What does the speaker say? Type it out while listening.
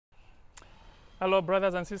Hello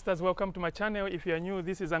brothers and sisters, welcome to my channel. If you are new,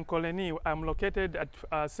 this is Uncle Lenny. I'm located at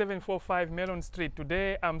 745 Mellon Street.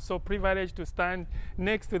 Today I'm so privileged to stand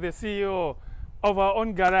next to the CEO of our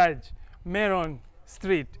own garage, Mellon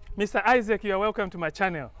Street. Mr. Isaac, you are welcome to my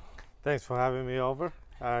channel. Thanks for having me over.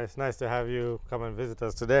 It's nice to have you come and visit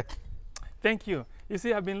us today. Thank you. You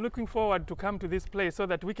see, I've been looking forward to come to this place so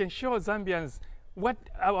that we can show Zambians what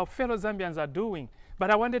our fellow Zambians are doing. But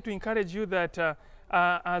I wanted to encourage you that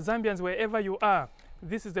Zambians, wherever you are,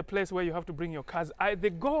 this is the place where you have to bring your cars. The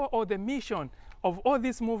goal or the mission of all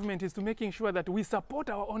this movement is to making sure that we support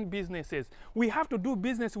our own businesses. We have to do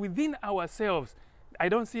business within ourselves. I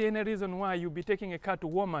don't see any reason why you'll be taking a car to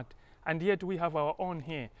Walmart, and yet we have our own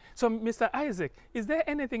here. So, Mr. Isaac, is there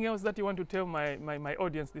anything else that you want to tell my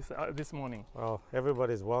audience this morning? Well,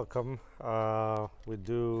 everybody's welcome. We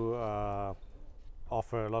do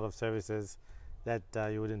offer a lot of services that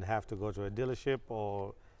you wouldn't have to go to a dealership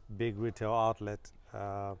or big retail outlet.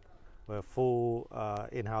 We're full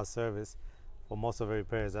in-house service for most of the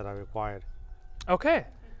repairs that are required. Okay.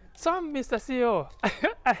 So, Mr. CEO,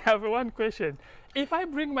 I have one question. If I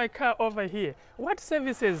bring my car over here, what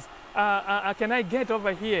services can I get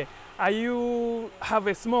over here? You have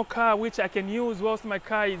a small car which I can use whilst my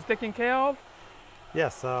car is taken care of?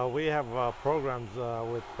 Yes, we have programs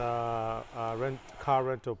with car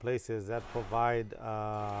rental places that provide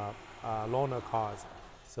loaner cars.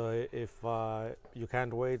 So if you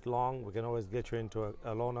can't wait long, we can always get you into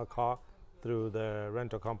a loaner car through the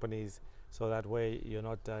rental companies, so that way you're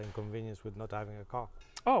not inconvenienced with not having a car.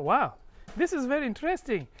 Oh, wow. This is very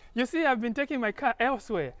interesting. You see, I've been taking my car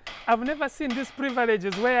elsewhere. I've never seen these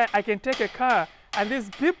privileges where I can take a car and these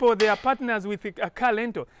people, they are partners with a car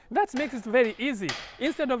rental. That makes it very easy.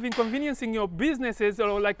 Instead of inconveniencing your businesses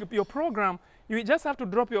or like your program, you just have to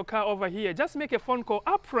drop your car over here. Just make a phone call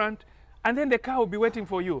up front, and then the car will be waiting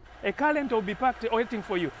for you. A car rental will be parked waiting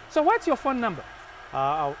for you. So what's your phone number?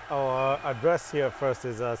 Our address here first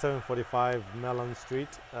is 745 Mellon Street,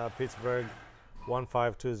 Pittsburgh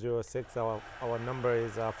 15206. Our number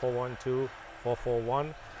is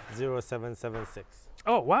 412-441-0776.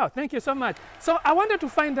 Oh, wow. Thank you so much. So I wanted to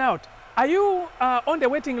find out, are you on the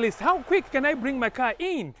waiting list? How quick can I bring my car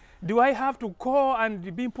in? Do I have to call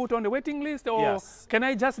and be put on the waiting list, or yes, can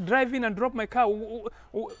I just drive in and drop my car?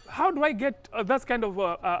 How do I get that kind of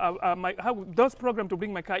those programs to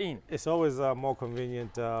bring my car in? It's always more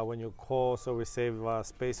convenient when you call, so we save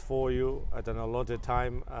space for you at an allotted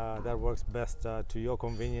time. That works best to your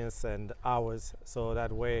convenience and ours, so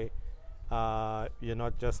that way you're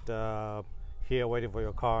not just here waiting for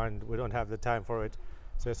your car and we don't have the time for it.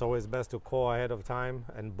 So it's always best to call ahead of time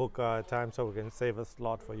and book time so we can save a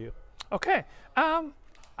slot for you. Okay. I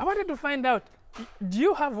wanted to find out, do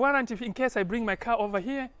you have warranty in case I bring my car over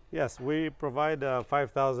here? Yes, we provide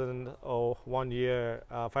 5,000 or 1 year,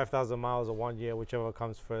 5,000 miles or 1 year, whichever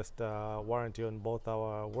comes first, warranty on both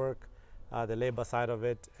our work, the labor side of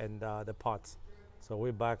it, and the parts. So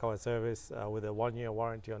we back our service with a 1 year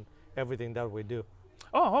warranty on everything that we do.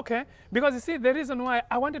 Oh, okay. Because you see, the reason why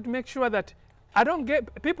I wanted to make sure that I don't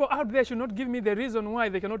get, people out there should not give me the reason why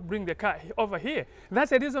they cannot bring the car over here. That's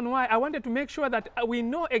the reason why I wanted to make sure that we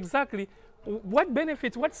know exactly what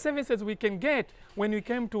benefits, what services we can get when we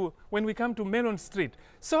come to Mellon Street.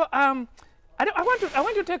 So I want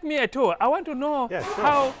you to take me a tour. I want to know, yeah, sure,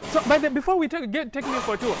 how. So, but before we take me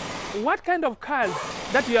for a tour, what kind of cars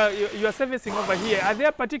that you are servicing over here? Are there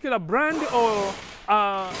a particular brand or?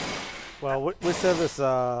 Well, we service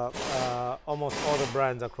almost all the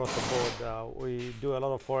brands across the board. We do a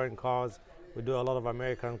lot of foreign cars. We do a lot of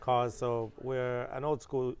American cars. So we're an old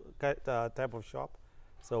school type of shop.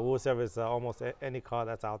 So we'll service almost any car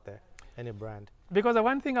that's out there, any brand. Because the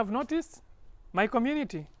one thing I've noticed, my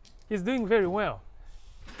community is doing very well.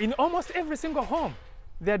 In almost every single home,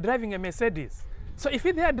 they're driving a Mercedes. So if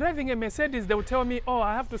they are driving a Mercedes, they will tell me, oh,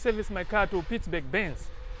 I have to service my car to Pittsburgh Benz.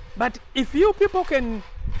 But if you people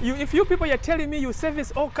are telling me you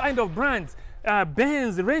service all kind of brands,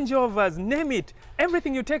 Benz, Range Rovers, name it,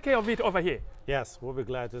 everything, you take care of it over here. Yes, we'll be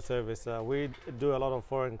glad to service. We do a lot of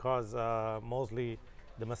foreign cars, mostly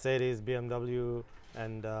the Mercedes, BMW,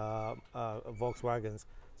 and Volkswagens.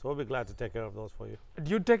 So we'll be glad to take care of those for you.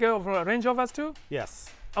 Do you take care of Range Rovers too?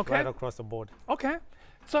 Yes, okay, right across the board. Okay,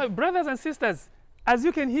 so brothers and sisters, as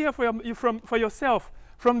you can hear for yourself,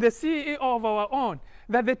 from the CEO of our own,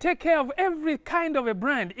 that they take care of every kind of a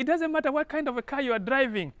brand. It doesn't matter what kind of a car you are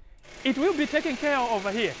driving, it will be taken care of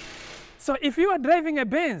over here. So if you are driving a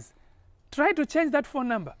Benz, try to change that phone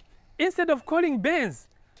number. Instead of calling Benz,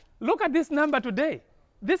 look at this number today.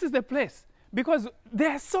 This is the place, because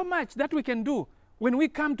there's so much that we can do when we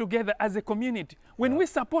come together as a community, when we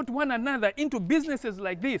support one another into businesses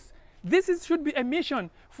like this. Should be a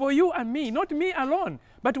mission for you and me, not me alone,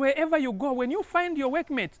 but wherever you go, when you find your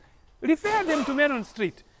workmates, refer them to Mellon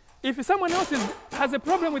Street. If someone else has a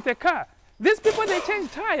problem with a car, these people, they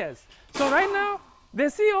change tires. So right now, the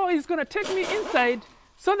CEO is going to take me inside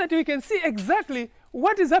so that we can see exactly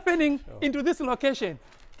what is happening into this location.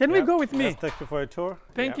 Can we go with me? Let's take you for a tour.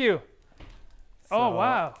 Thank you. Oh,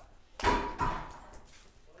 wow.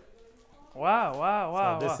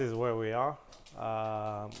 Wow. So this is where we are.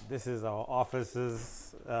 This is our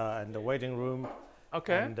offices and the waiting room.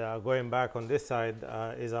 Okay. And going back on this side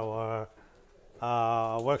is our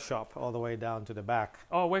workshop all the way down to the back.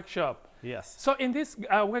 Oh, workshop. Yes. So in this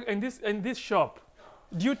in this shop,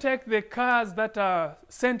 do you take the cars that are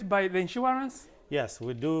sent by the insurance? Yes,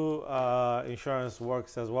 we do insurance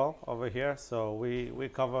works as well over here. So we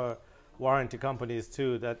cover warranty companies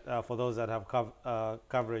too, that for those that have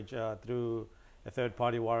coverage through a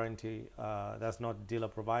third-party warranty that's not dealer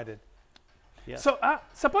provided. Yes. So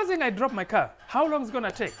supposing I drop my car, how long is it going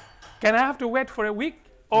to take? Can I have to wait for a week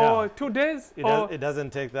or 2 days? It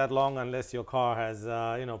doesn't take that long unless your car has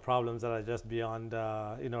problems that are just beyond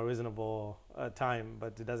reasonable time,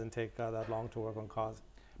 but it doesn't take that long to work on cars.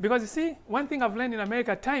 Because you see, one thing I've learned in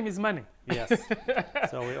America, time is money. Yes.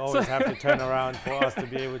 So we always have to turn around for us to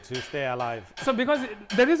be able to stay alive. So because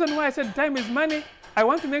the reason why I said time is money, I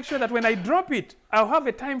want to make sure that when I drop it, I'll have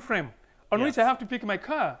a time frame on which I have to pick my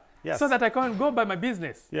car. Yes. So that I can't go by my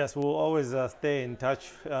business. Yes, we'll always stay in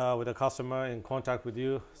touch with the customer, in contact with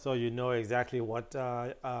you, so you know exactly what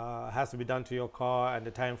has to be done to your car and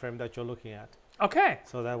the time frame that you're looking at. Okay.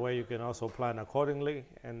 So that way you can also plan accordingly,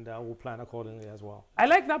 and we'll plan accordingly as well. I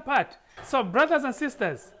like that part. So brothers and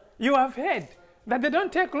sisters, you have heard that they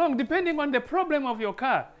don't take long depending on the problem of your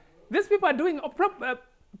car. These people are doing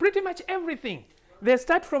pretty much everything. They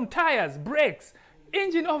start from tires, brakes,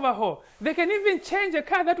 engine overhaul. They can even change a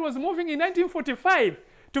car that was moving in 1945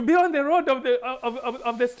 to be on the road of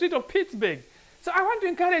the street of Pittsburgh. So I want to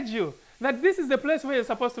encourage you that this is the place where you're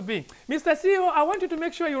supposed to be. Mr. CEO, I want you to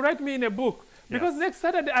make sure you write me in a book, because next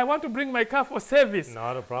Saturday I want to bring my car for service.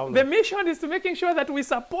 Not a problem. The mission is to making sure that we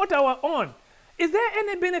support our own. Is there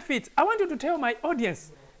any benefits? I want you to tell my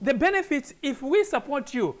audience the benefits if we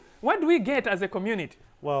support you. What do we get as a community?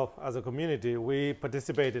 Well, as a community, we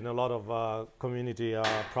participate in a lot of community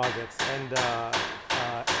projects and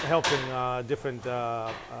helping different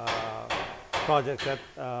projects that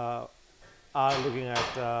are looking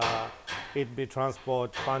at it be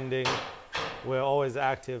transport, funding. We're always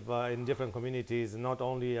active in different communities, not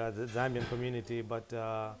only the Zambian community, but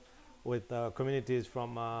with communities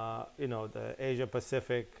from the Asia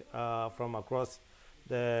Pacific, from across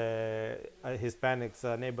the Hispanics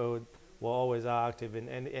neighborhood. We're always active in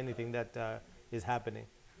anything that is happening,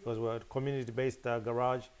 because we're a community-based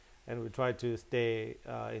garage, and we try to stay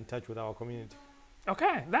in touch with our community.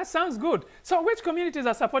 Okay, that sounds good. So which communities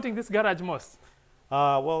are supporting this garage most?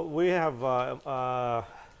 Well, we have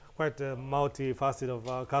quite a multifaceted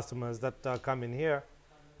of customers that come in here.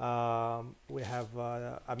 We have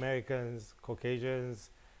Americans,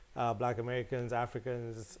 Caucasians, Black Americans,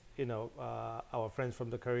 Africans, our friends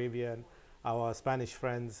from the Caribbean, our Spanish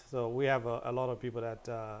friends. So we have a lot of people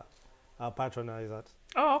that patronize us.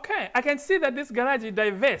 Oh, okay. I can see that this garage is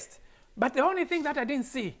diverse. But the only thing that I didn't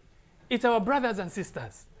see, it's our brothers and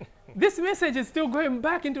sisters. This message is still going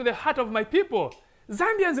back into the heart of my people.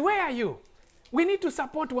 Zambians, where are you? We need to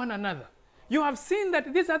support one another. You have seen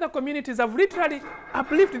that these other communities have literally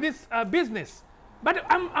uplifted this business. But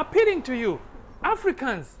I'm appealing to you,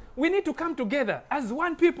 Africans, we need to come together as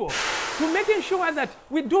one people to making sure that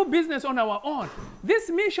we do business on our own. This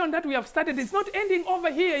mission that we have started is not ending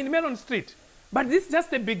over here in Mellon Street, but this is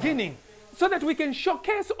just the beginning, so that we can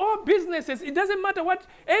showcase all businesses. It doesn't matter what,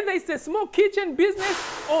 either it's a small kitchen business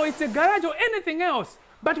or it's a garage or anything else,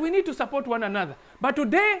 but we need to support one another. But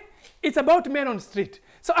today, it's about Mellon Street.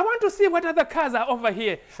 So I want to see what other cars are over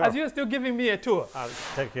here, as you're still giving me a tour. I'll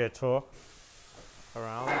take you a tour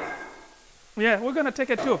around. Yeah, we're going to take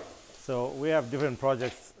a tour. So we have different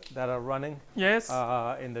projects that are running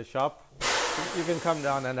in the shop. You can come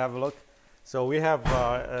down and have a look. So we have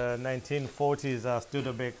 1940s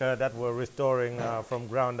Studebaker that we're restoring from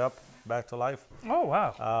ground up back to life. Oh,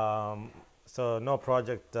 wow. So no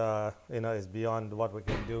project is beyond what we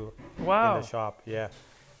can do in the shop. Yeah.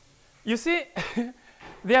 You see,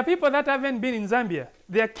 there are people that haven't been in Zambia.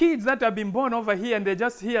 There are kids that have been born over here and they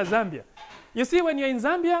just hear Zambia. You see, when you're in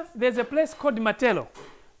Zambia, there's a place called Matelo.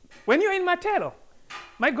 When you're in Matelo,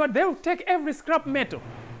 my God, they will take every scrap metal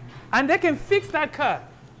and they can fix that car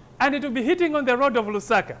and it will be hitting on the road of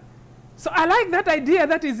Lusaka. So I like that idea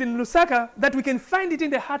that is in Lusaka, that we can find it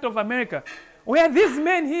in the heart of America, where these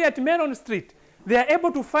men here at Mellon Street, they are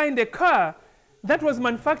able to find a car that was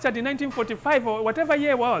manufactured in 1945 or whatever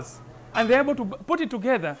year it was, and they're able to put it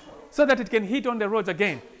together so that it can hit on the roads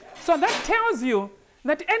again. So that tells you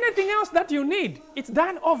that anything else that you need, it's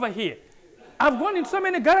done over here. I've gone in so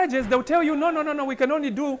many garages, they'll tell you, no, we can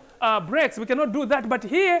only do brakes, we cannot do that. But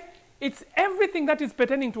here, it's everything that is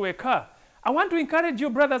pertaining to a car. I want to encourage you,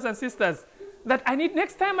 brothers and sisters, that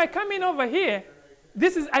next time I come in over here,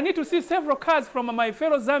 I need to see several cars from my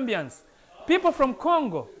fellow Zambians, people from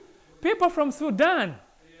Congo, people from Sudan.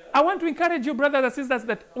 I want to encourage you, brothers and sisters,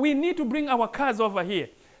 that we need to bring our cars over here.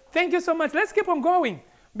 Thank you so much. Let's keep on going,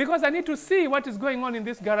 because I need to see what is going on in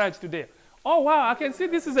this garage today. Oh, wow, I can see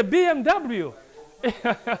this is a BMW.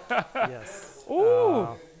 Yes. Ooh.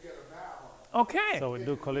 Okay. So we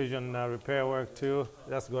do collision repair work too.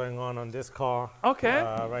 That's going on this car. Okay.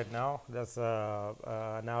 Right now. That's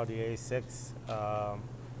an Audi A6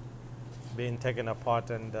 being taken apart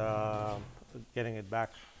and getting it back.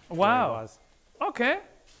 Wow. Where it was. Okay.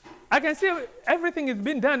 I can see everything is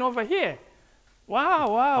being done over here. Wow.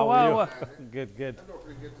 How are you? Wow. Good. Good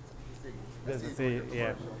to see you.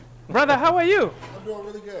 Yeah. Brother, how are you? I'm doing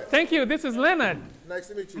really good. Thank you. This is Leonard. Nice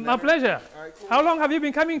to meet you. My Leonard. pleasure. All right, cool. How long have you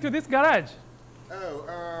been coming to this garage?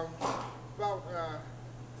 Oh, about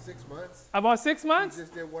 6 months. About 6 He months?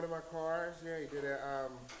 just did one of my cars. Yeah, he did a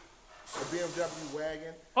BMW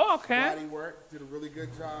wagon. Oh, okay. Body work. Did a really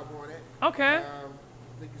good job on it. Okay. I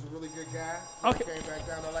think he's a really good guy. So Okay. I came back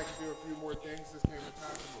down. I'd like to do a few more things. Just came to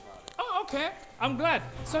talk to him about it. Oh, okay. I'm glad.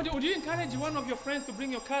 So would you encourage one of your friends to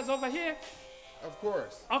bring your cars over here? Of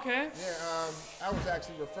course. Okay. Yeah, I was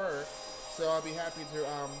actually referred, so I'll be happy to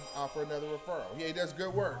offer another referral. Yeah, he does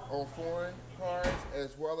good work on foreign cars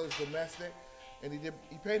as well as domestic, and he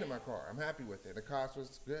painted my car. I'm happy with it. The cost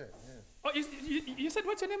was good. Yeah. Oh, you said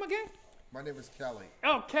what's your name again? My name is Kelly.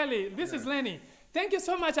 Oh, Kelly. This is Lenny. Thank you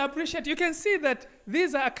so much. I appreciate it. You can see that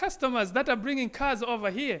these are customers that are bringing cars over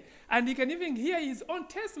here, and you can even hear his own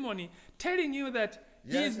testimony telling you that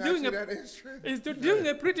Yes, he's doing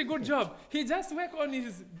a pretty good job. He just worked on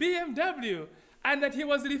his BMW, and that he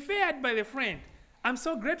was referred by the friend. I'm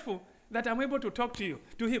so grateful that I'm able to talk to him.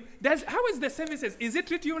 How is the services? Is it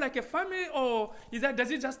treat you like a family, or does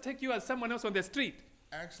it just take you as someone else on the street?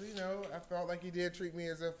 Actually, no. I felt like he did treat me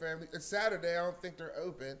as a family. It's Saturday. I don't think they're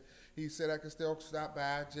open. He said I could still stop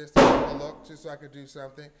by just to take a look, just so I could do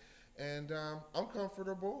something. And I'm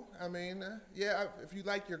comfortable. I mean, if you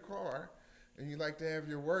like your car, and you like to have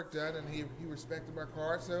your work done, and he respected my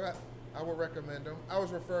car, so I would recommend him. I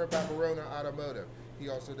was referred by Verona Automotive. He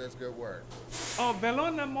also does good work. Oh,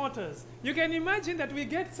 Verona Motors. You can imagine that we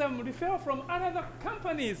get some referral from other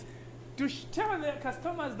companies to tell their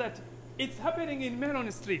customers that it's happening in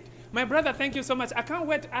Mellon Street. My brother, thank you so much. I can't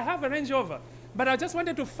wait. I have a Range Rover, but I just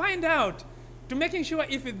wanted to find out, to making sure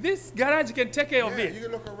if this garage can take care of it. You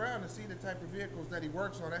can look around and see the type of vehicles that he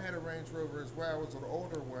works on. I had a Range Rover as well. It was an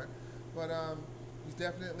older one. But he's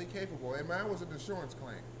definitely capable. And mine was an insurance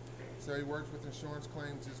claim. So he works with insurance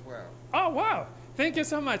claims as well. Oh, wow. Thank you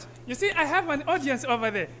so much. You see, I have an audience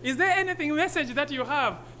over there. Is there anything message that you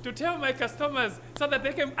have to tell my customers so that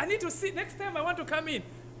they can, I need to see, next time I want to come in,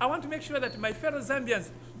 I want to make sure that my fellow Zambians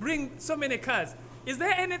bring so many cars. Is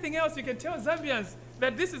there anything else you can tell Zambians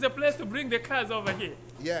that this is a place to bring the cars over here?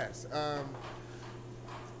 Yes.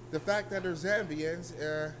 The fact that they're Zambians,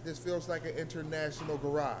 this feels like an international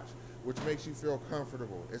garage, which makes you feel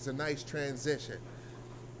comfortable. It's a nice transition,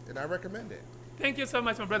 and I recommend it. Thank you so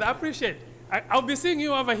much, my brother. I appreciate it. I'll be seeing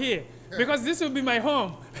you over here because this will be my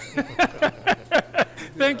home.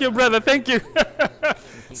 Thank you, brother. Thank you.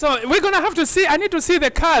 So we're going to have to see. I need to see the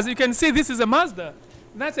cars. You can see this is a Mazda.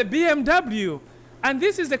 That's a BMW. And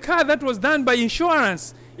this is the car that was done by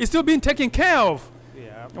insurance. It's still being taken care of.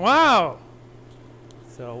 Yeah. Wow.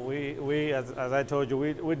 So we as I told you,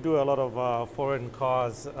 we do a lot of foreign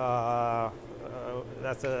cars.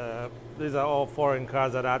 These are all foreign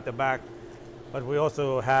cars that are at the back, but we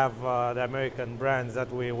also have the American brands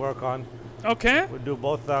that we work on. Okay. We do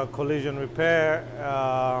both collision repair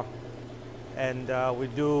and we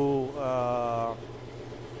do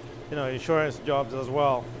insurance jobs as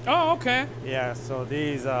well. Oh, okay. Yeah, so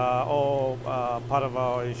these are all part of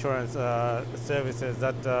our insurance services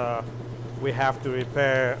that we have to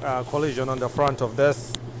repair collision on the front of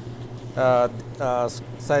this.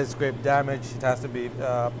 Side scrape damage, it has to be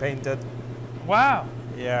painted. Wow.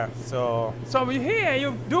 Yeah, so Here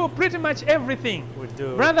you do pretty much everything. we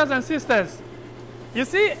do. Brothers and sisters, you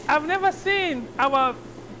see, I've never seen our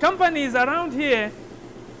companies around here.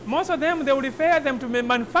 Most of them, they will refer them to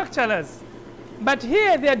manufacturers. But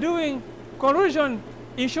here they're doing collision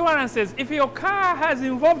insurances. If your car has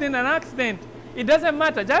involved in an accident, it doesn't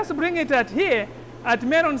matter. Just bring it at here at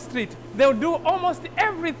Mellon Street. They'll do almost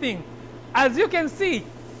everything. As you can see,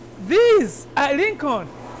 these are Lincoln.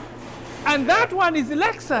 And that one is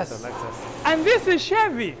Lexus. And this is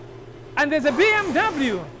Chevy. And there's a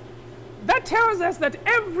BMW. That tells us that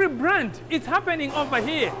every brand is happening over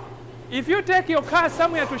here. If you take your car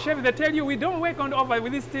somewhere to Chevy, they tell you we don't work on over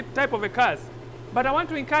with this type of a cars. But I want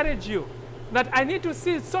to encourage you that I need to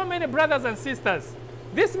see so many brothers and sisters.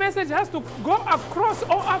 This message has to go across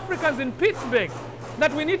all Africans in Pittsburgh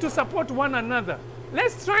that we need to support one another.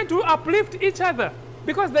 Let's try to uplift each other,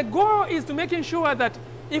 because the goal is to making sure that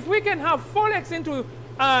if we can have Forex into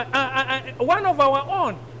one of our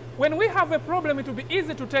own, when we have a problem, it will be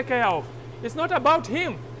easy to take care of. It's not about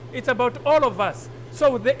him, it's about all of us.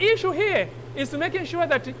 So the issue here is to making sure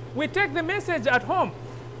that we take the message at home.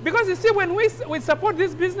 Because you see, when we support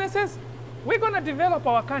these businesses, we're going to develop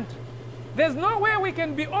our country. There's no way we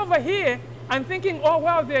can be over here and thinking, oh,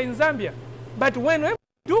 well, they're in Zambia. But when we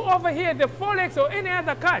do over here the Forex or any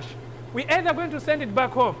other cash, we're either going to send it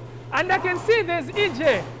back home. And I can see there's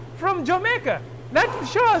EJ from Jamaica. That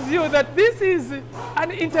shows you that this is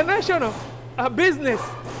an international business.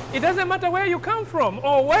 It doesn't matter where you come from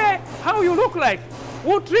or how you look like.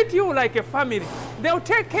 We'll treat you like a family. They'll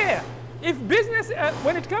take care. If business,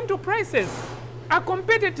 when it comes to prices, are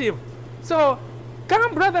competitive. So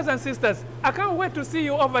come, brothers and sisters, I can't wait to see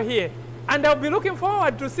you over here. And I'll be looking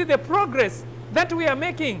forward to see the progress that we are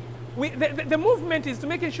making. The movement is to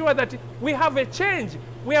making sure that we have a change.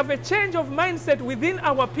 We have a change of mindset within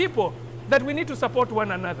our people, that we need to support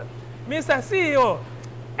one another. Mr. CEO,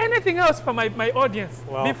 anything else for my audience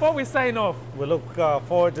before we sign off? We look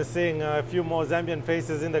forward to seeing a few more Zambian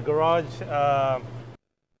faces in the garage.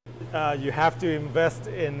 You have to invest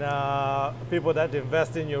in people that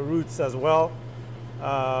invest in your roots as well,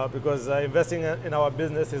 because investing in our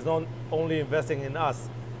business is not only investing in us,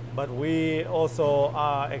 but we also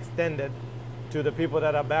are extended to the people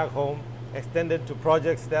that are back home, extended to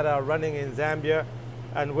projects that are running in Zambia,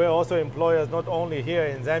 and we're also employers not only here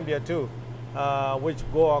in Zambia too, which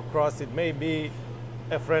go across. It may be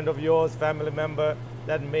a friend of yours, family member,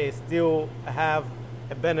 that may still have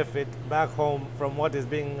a benefit back home from what is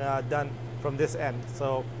being done from this end.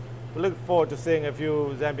 So we look forward to seeing a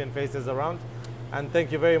few Zambian faces around, and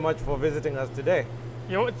thank you very much for visiting us today.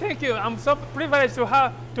 Thank you. I'm so privileged to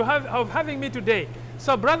having me today.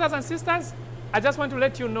 So brothers and sisters, I just want to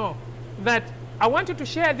let you know that I want you to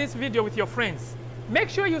share this video with your friends. Make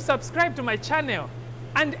sure you subscribe to my channel,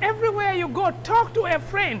 and everywhere you go, talk to a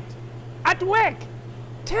friend at work.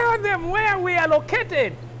 Tell them where we are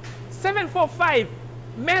located. 745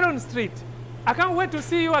 Mellon Street. I can't wait to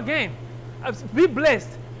see you again. Be blessed.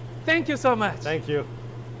 Thank you so much. Thank you.